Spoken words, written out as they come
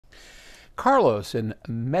Carlos in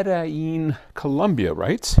Medellin, Colombia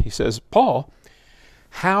writes, he says, Paul,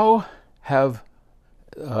 how have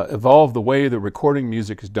evolved the way that recording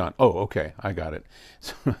music is done? Oh, okay, I got it.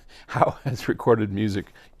 So, how has recorded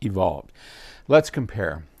music evolved? Let's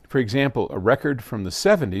compare. For example, a record from the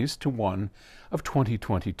 70s to one of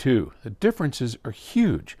 2022. The differences are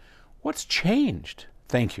huge. What's changed?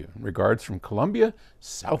 Thank you. Regards from Colombia,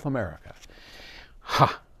 South America.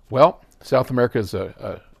 Well, South America is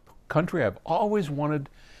a country I've always wanted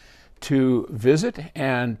to visit,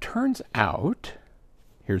 and turns out,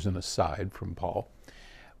 here's an aside from Paul,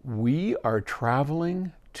 we are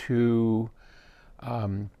traveling to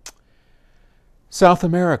South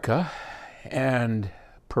America and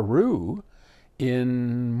Peru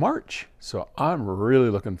in March. So I'm really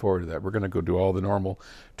looking forward to that. We're going to go do all the normal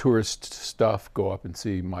tourist stuff, go up and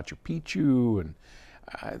see Machu Picchu,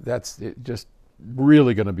 and just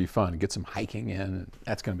really going to be fun. Get some hiking in, and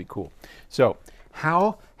that's going to be cool. So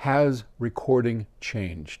how has recording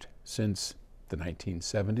changed since the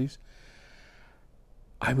 1970s?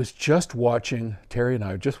 I was just watching, Terry and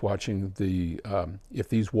I were just watching the If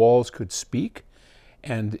These Walls Could Speak,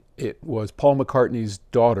 and it was Paul McCartney's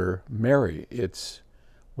daughter, Mary. It's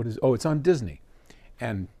on Disney.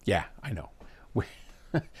 And yeah, I know.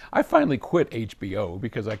 I finally quit HBO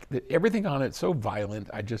because everything on it's so violent.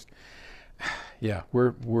 Yeah,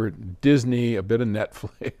 we're Disney, a bit of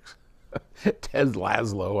Netflix, Ted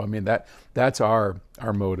Laszlo. I mean, that's our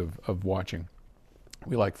mode of watching.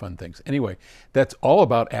 We like fun things. Anyway, that's all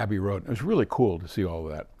about Abbey Road. It was really cool to see all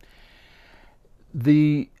of that.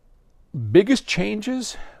 The biggest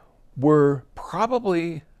changes were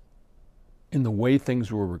probably in the way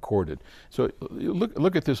things were recorded. So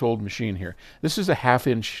look at this old machine here. This is a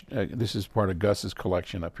half-inch, this is part of Gus's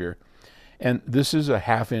collection up here. And this is a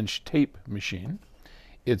half-inch tape machine.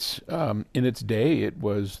 It's in its day, it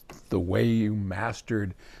was the way you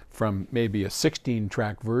mastered from maybe a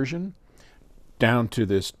 16-track version down to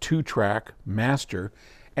this 2-track master,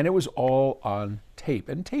 and it was all on tape.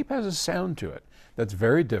 And tape has a sound to it that's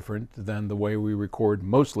very different than the way we record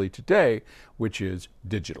mostly today, which is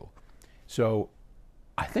digital. So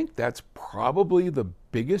I think that's probably the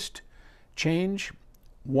biggest change.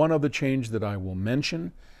 One other change that I will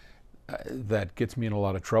mention that gets me in a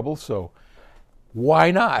lot of trouble, so why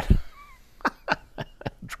not?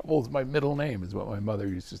 Trouble is my middle name, is what my mother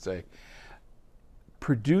used to say.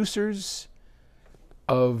 Producers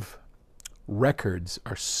of records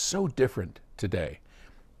are so different today.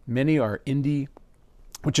 Many are indie,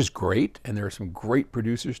 which is great, and there are some great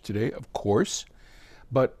producers today, of course,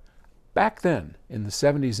 but back then, in the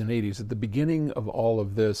 70s and 80s, at the beginning of all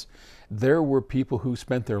of this, there were people who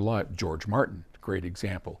spent their life, George Martin, great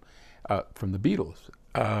example, from the Beatles,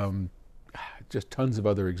 just tons of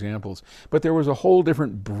other examples. But there was a whole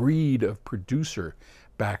different breed of producer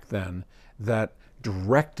back then that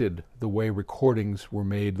directed the way recordings were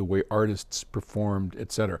made, the way artists performed,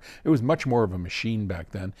 etc. It was much more of a machine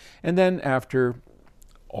back then. And then after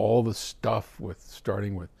all the stuff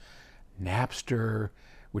starting with Napster,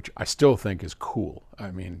 which I still think is cool.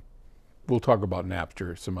 I mean, we'll talk about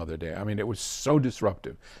Napster some other day. I mean, it was so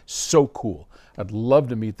disruptive, so cool. I'd love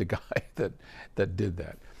to meet the guy that did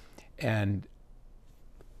that. And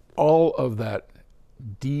all of that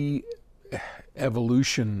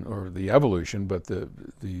evolution, or the evolution, but the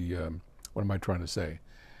what am I trying to say?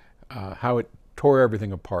 How it tore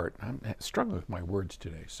everything apart. I'm struggling with my words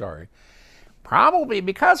today, sorry. Probably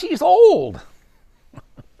because he's old.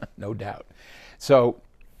 No doubt. So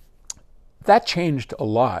that changed a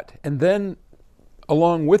lot. And then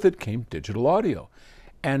along with it came digital audio.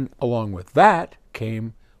 And along with that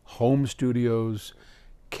came home studios,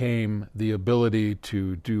 came the ability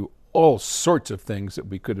to do all sorts of things that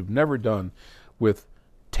we could have never done with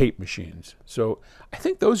tape machines. So I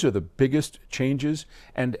think those are the biggest changes.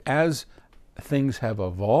 And as things have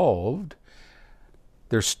evolved,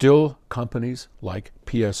 there's still companies like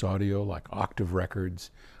PS Audio, like Octave Records,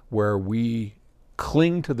 where we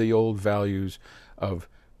cling to the old values of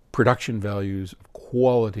production values, of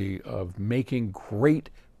quality, of making great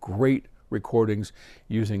recordings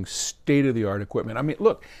using state-of-the-art equipment. I mean,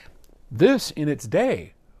 look, this in its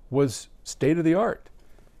day was state-of-the-art.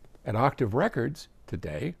 At Octave Records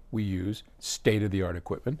today, we use state-of-the-art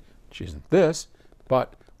equipment, which isn't this,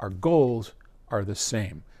 but our goals are the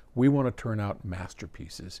same. We want to turn out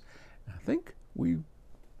masterpieces. And I think we're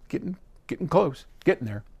getting close, getting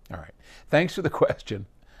there. All right. Thanks for the question.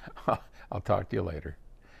 I'll talk to you later.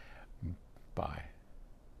 Bye.